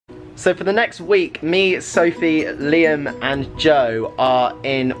So for the next week, me, Sophie, Liam and Joe are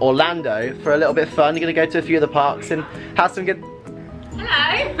in Orlando for a little bit of fun. We're going to go to a few of the parks and have some good...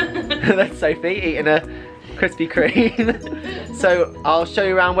 Hello! That's Sophie eating a Krispy Kreme. So I'll show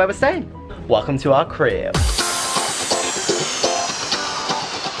you around where we're staying. Welcome to our crib.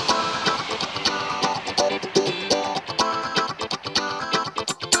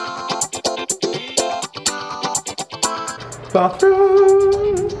 Bathroom!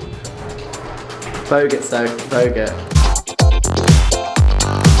 Vogue it, so vogue it.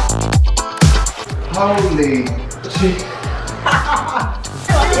 Holy shit.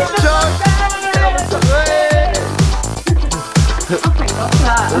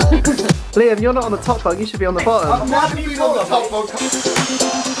 Liam, you're not on the top bunk, you should be on the bottom. I've never been on the top bunk.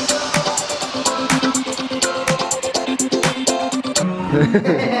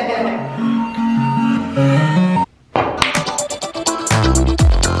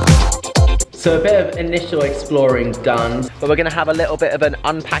 So a bit of initial exploring done, but we're gonna have a little bit of an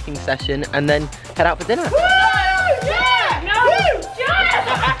unpacking session and then head out for dinner. Woo! Yeah! No!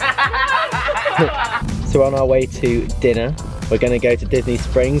 Yeah! So we're on our way to dinner. We're gonna go to Disney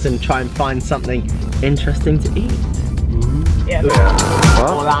Springs and try and find something interesting to eat. Yeah.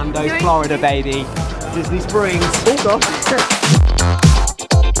 What? Orlando, Florida, baby. Disney Springs. Oh gosh.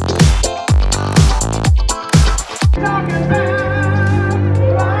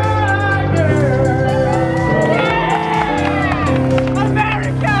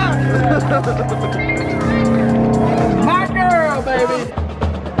 My girl, baby.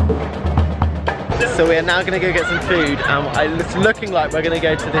 So we are now going to go get some food, and it's looking like we're going to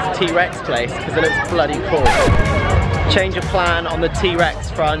go to this T-Rex place because it looks bloody cool. Change of plan on the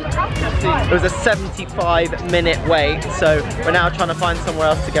T-Rex front. It was a 75-minute wait, so we're now trying to find somewhere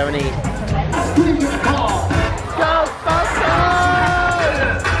else to go and eat.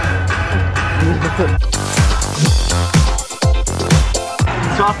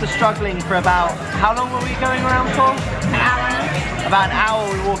 So after struggling for about, how long were we going around for? An hour. About an hour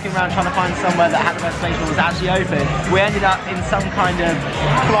we were walking around trying to find somewhere that had a reservation was actually open. We ended up in some kind of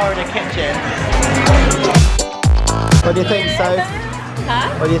Florida kitchen. What do you think, Soph? Huh?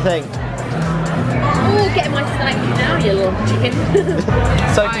 What do you think? Ooh, getting my steak now, you little chicken.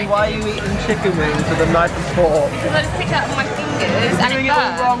 Sophie, why are you eating chicken wings with a knife and fork? Because I just picked up my fingers and it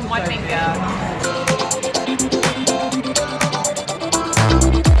burned my finger.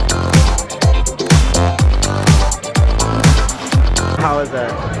 How is it?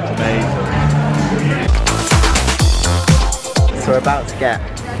 Amazing. So we're about to get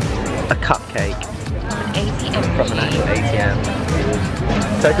a cupcake ATM from an actual ATM.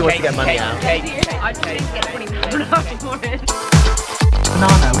 Sophie wants to get money out. I just need to get 20 pounds for it.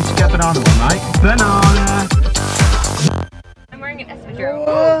 Banana, we should get a banana one, right? Banana! I'm wearing an espadrille.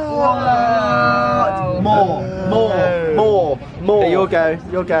 More. Okay,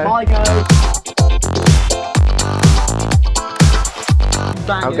 you'll go. My go.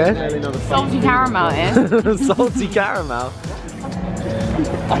 How good? Salty caramel, yeah? Salty caramel.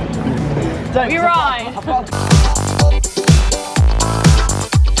 You're right.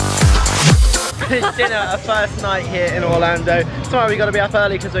 Finished dinner, our first night here in Orlando. Tomorrow we got to be up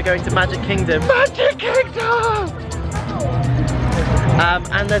early because we're going to Magic Kingdom. Magic Kingdom!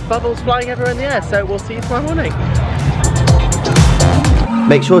 And there's bubbles flying everywhere in the air, so we'll see you tomorrow morning.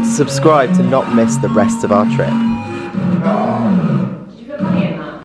 Make sure to subscribe to not miss the rest of our trip.